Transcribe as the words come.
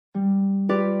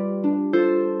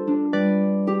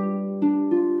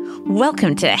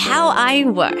Welcome to How I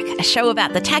Work, a show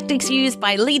about the tactics used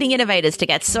by leading innovators to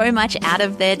get so much out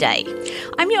of their day.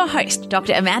 I'm your host,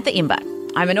 Dr. Amantha Imber.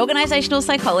 I'm an organizational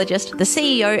psychologist, the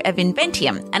CEO of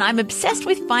Inventium, and I'm obsessed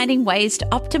with finding ways to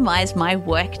optimize my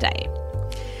workday.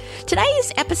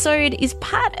 Today's episode is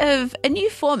part of a new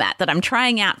format that I'm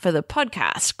trying out for the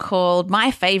podcast called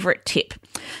My Favorite Tip.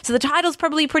 So the title's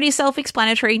probably pretty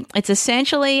self-explanatory. It's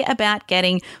essentially about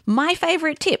getting my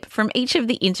favorite tip from each of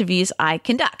the interviews I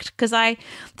conduct, because I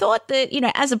thought that,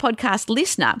 as a podcast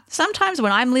listener, sometimes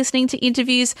when I'm listening to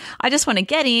interviews, I just want to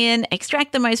get in,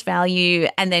 extract the most value,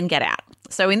 and then get out.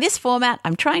 So in this format,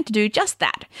 I'm trying to do just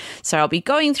that. So I'll be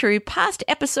going through past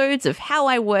episodes of How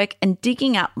I Work and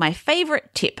digging up my favorite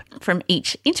tip from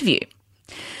each interview.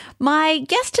 My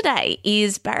guest today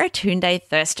is Baratunde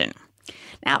Thurston.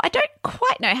 Now, I don't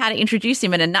quite know how to introduce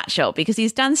him in a nutshell because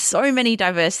he's done so many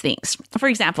diverse things. For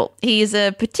example, he is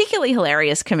a particularly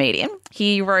hilarious comedian.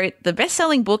 He wrote the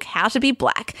best-selling book, How to Be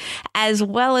Black, as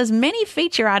well as many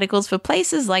feature articles for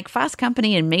places like Fast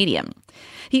Company and Medium.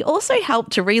 He also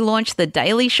helped to relaunch The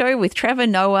Daily Show with Trevor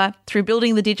Noah through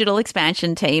building the digital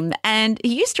expansion team, and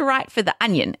he used to write for The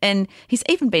Onion, and he's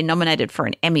even been nominated for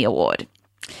an Emmy Award.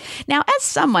 Now, as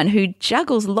someone who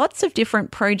juggles lots of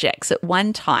different projects at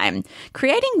one time,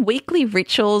 creating weekly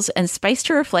rituals and space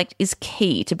to reflect is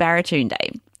key to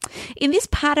Baratunde. In this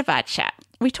part of our chat,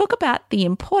 we talk about the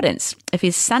importance of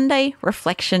his Sunday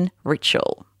reflection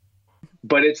ritual.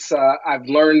 But I've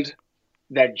learned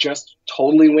that just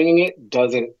totally winging it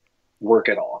doesn't work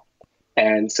at all.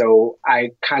 And so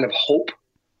I kind of hope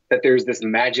that there's this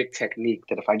magic technique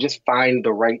that if I just find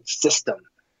the right system,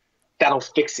 that'll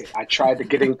fix it. I tried to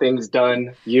getting things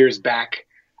done years back.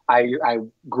 I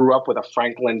grew up with a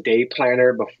Franklin Day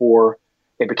Planner before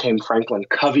it became Franklin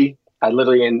Covey. I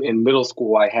literally, in middle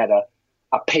school, I had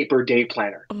a paper day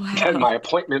planner. Wow. I had my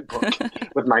appointment book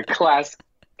with my class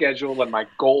schedule and my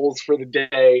goals for the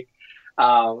day.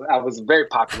 I was a very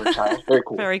popular child. Very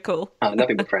cool. Very cool.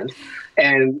 Nothing but friends.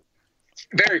 And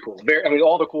very cool.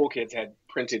 All the cool kids had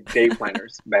printed day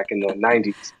planners back in the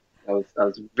 90s. I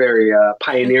was very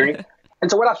pioneering. And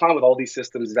so what I found with all these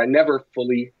systems is I never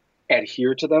fully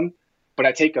adhere to them, but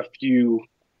I take a few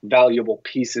valuable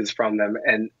pieces from them,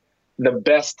 and the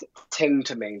best tend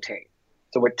to maintain.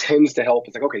 So what tends to help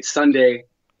is like, okay, Sunday,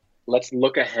 let's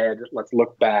look ahead. Let's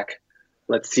look back.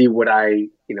 Let's see what I,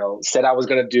 said I was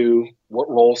going to do, what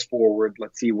rolls forward.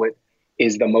 Let's see what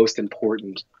is the most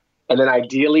important. And then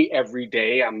ideally every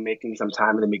day I'm making some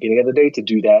time in the beginning of the day to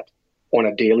do that on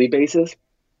a daily basis.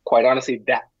 Quite honestly,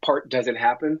 that part doesn't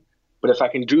happen. But if I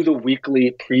can do the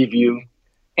weekly preview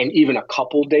and even a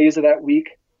couple days of that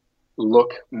week,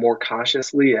 look more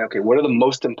consciously, okay, what are the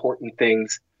most important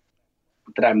things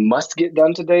that I must get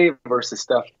done today versus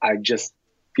stuff I just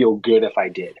feel good if I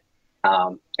did.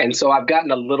 And so I've gotten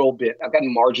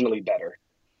marginally better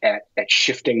at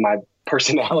shifting my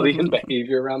personality and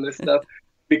behavior around this stuff.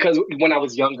 Because when I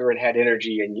was younger and had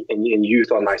energy and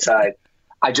youth on my side,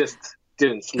 I just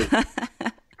didn't sleep.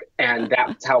 And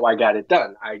that's how I got it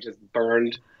done. I just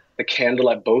burned the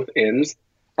candle at both ends,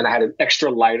 and I had an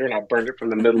extra lighter, and I burned it from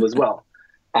the middle as well.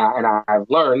 And I've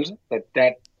learned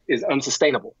that is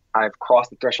unsustainable. I've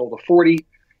crossed the threshold of 40,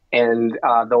 and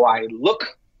though I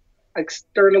look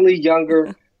externally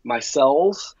younger, my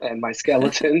cells and my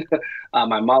skeleton,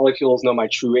 my molecules know my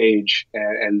true age,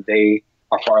 and they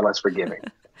are far less forgiving.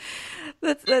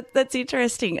 That's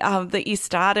interesting that you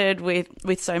started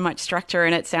with so much structure,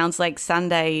 and it sounds like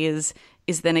Sunday is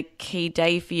then a key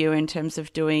day for you in terms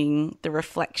of doing the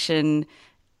reflection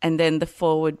and then the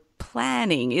forward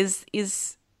planning. Is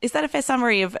that a fair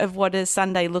summary of what does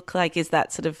Sunday look like? Is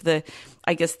that sort of the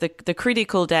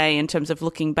critical day in terms of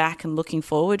looking back and looking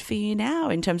forward for you now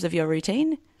in terms of your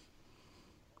routine?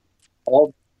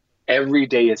 Every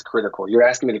day is critical. You're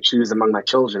asking me to choose among my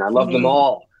children. I love them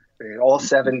all. All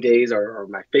 7 days are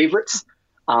my favorites.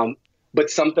 But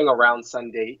something around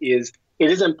Sunday it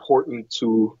is important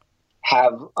to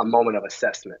have a moment of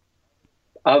assessment.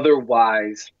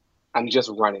 Otherwise, I'm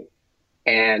just running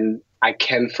and I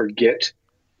can forget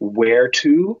where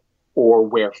to or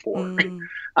where for.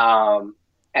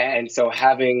 And so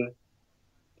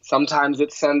sometimes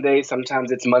it's Sunday,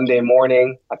 sometimes it's Monday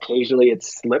morning. Occasionally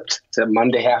it's slipped to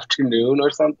Monday afternoon or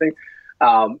something.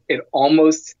 It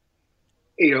almost,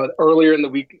 earlier in the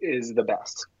week is the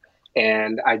best.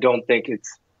 And I don't think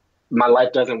my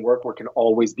life doesn't work where it can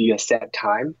always be a set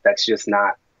time. That's just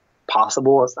not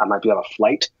possible. I might be on a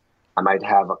flight. I might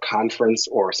have a conference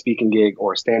or a speaking gig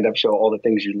or a stand-up show. All the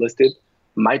things you listed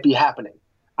might be happening.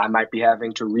 I might be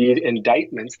having to read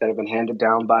indictments that have been handed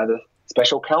down by the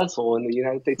special counsel in the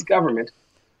United States government.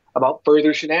 about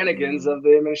further shenanigans of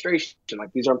the administration.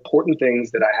 Like, these are important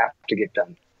things that I have to get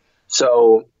done.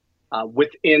 So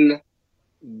within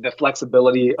the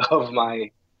flexibility of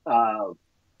my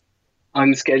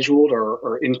unscheduled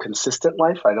or inconsistent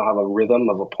life, I don't have a rhythm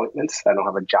of appointments. I don't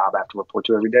have a job I have to report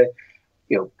to every day.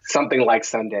 Something like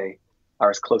Sunday, or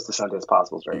as close to Sunday as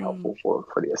possible, is very helpful for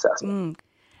the assessment.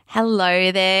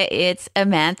 Hello there, it's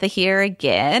Amantha here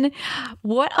again.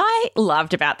 What I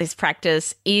loved about this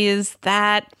practice is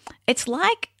that it's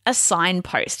like a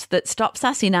signpost that stops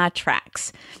us in our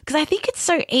tracks, because I think it's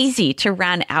so easy to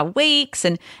run our weeks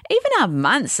and even our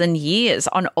months and years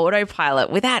on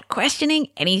autopilot without questioning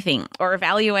anything or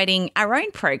evaluating our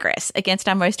own progress against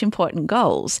our most important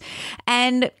goals.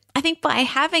 And I think by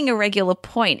having a regular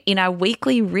point in our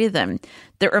weekly rhythm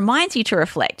that reminds you to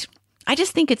reflect, I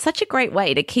just think it's such a great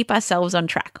way to keep ourselves on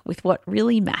track with what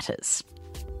really matters.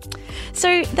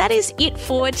 So that is it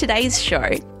for today's show.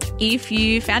 If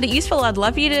you found it useful, I'd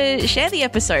love you to share the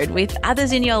episode with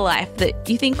others in your life that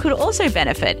you think could also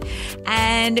benefit.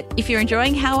 And if you're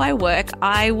enjoying how I work,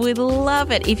 I would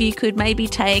love it if you could maybe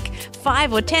take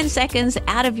 5 or 10 seconds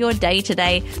out of your day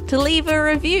today to leave a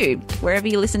review wherever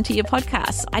you listen to your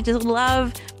podcasts. I just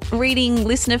love reading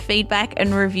listener feedback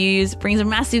and reviews. Brings a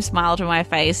massive smile to my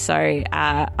face. So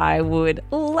I would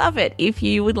love it if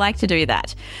you would like to do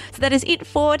that. So that is it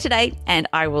for today, and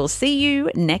I will see you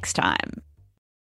next time.